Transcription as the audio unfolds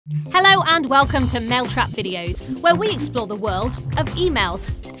Hello and welcome to Mailtrap videos, where we explore the world of emails.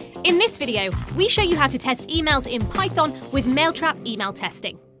 In this video, we show you how to test emails in Python with Mailtrap email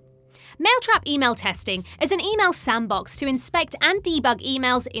testing. Mailtrap email testing is an email sandbox to inspect and debug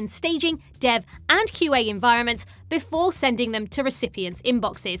emails in staging, dev, and QA environments before sending them to recipients'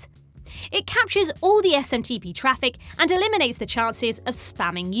 inboxes. It captures all the SMTP traffic and eliminates the chances of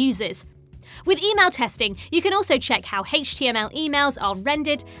spamming users. With email testing, you can also check how HTML emails are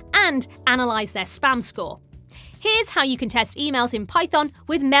rendered and analyze their spam score. Here's how you can test emails in Python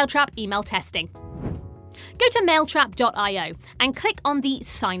with Mailtrap email testing. Go to mailtrap.io and click on the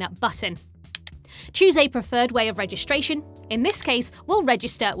Sign Up button. Choose a preferred way of registration. In this case, we'll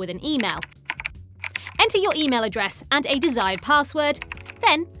register with an email. Enter your email address and a desired password,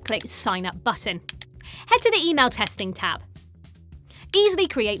 then click Sign Up button. Head to the Email Testing tab. Easily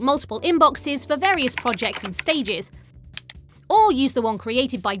create multiple inboxes for various projects and stages, or use the one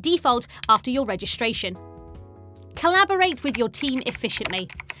created by default after your registration. Collaborate with your team efficiently.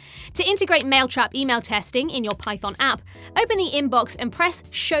 To integrate Mailtrap email testing in your Python app, open the inbox and press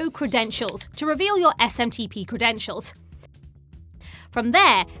Show Credentials to reveal your SMTP credentials. From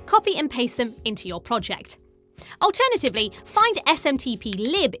there, copy and paste them into your project. Alternatively, find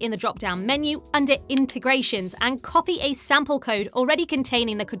smtplib in the drop-down menu under Integrations and copy a sample code already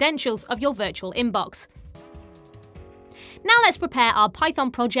containing the credentials of your virtual inbox. Now let's prepare our Python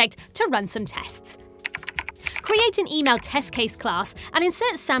project to run some tests. Create an email test case class and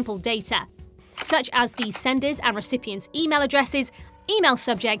insert sample data, such as the senders and recipients' email addresses, email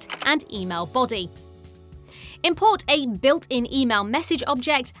subject, and email body. Import a built-in email message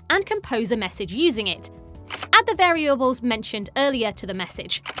object and compose a message using it. Add the variables mentioned earlier to the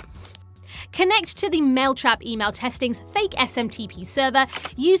message. Connect to the Mailtrap email testing's fake SMTP server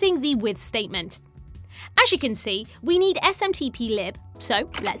using the with statement. As you can see, we need smtplib, so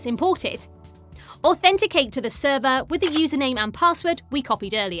let's import it. Authenticate to the server with the username and password we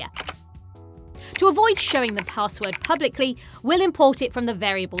copied earlier. To avoid showing the password publicly, we'll import it from the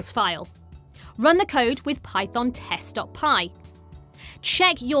variables file. Run the code with python test.py.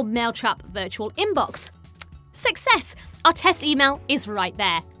 Check your Mailtrap virtual inbox. Success! Our test email is right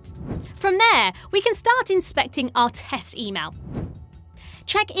there. From there, we can start inspecting our test email.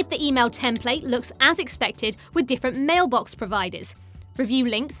 Check if the email template looks as expected with different mailbox providers. Review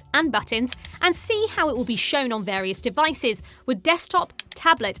links and buttons and see how it will be shown on various devices with desktop,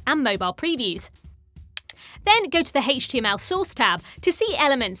 tablet, and mobile previews. Then go to the HTML source tab to see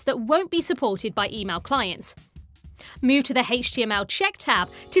elements that won't be supported by email clients. Move to the HTML check tab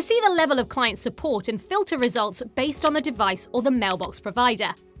to see the level of client support and filter results based on the device or the mailbox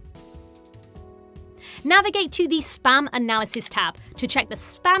provider. Navigate to the Spam Analysis tab to check the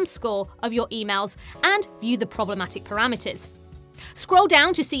spam score of your emails and view the problematic parameters. Scroll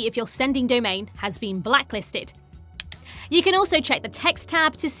down to see if your sending domain has been blacklisted. You can also check the Text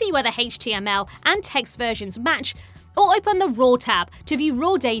tab to see whether HTML and text versions match, or open the Raw tab to view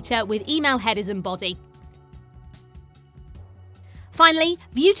raw data with email headers and body. Finally,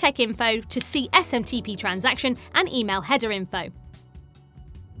 view tech info to see SMTP transaction and email header info.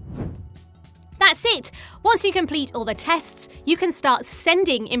 That's it! Once you complete all the tests, you can start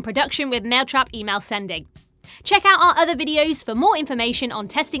sending in production with Mailtrap email sending. Check out our other videos for more information on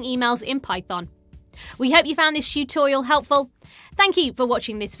testing emails in Python. We hope you found this tutorial helpful. Thank you for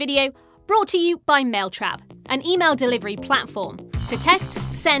watching this video, brought to you by Mailtrap, an email delivery platform to test,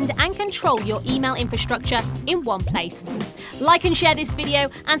 send, and control your email infrastructure in one place. Like and share this video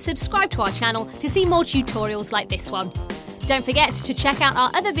and subscribe to our channel to see more tutorials like this one. Don't forget to check out our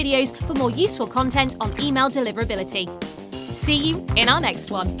other videos for more useful content on email deliverability. See you in our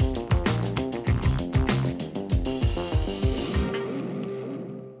next one.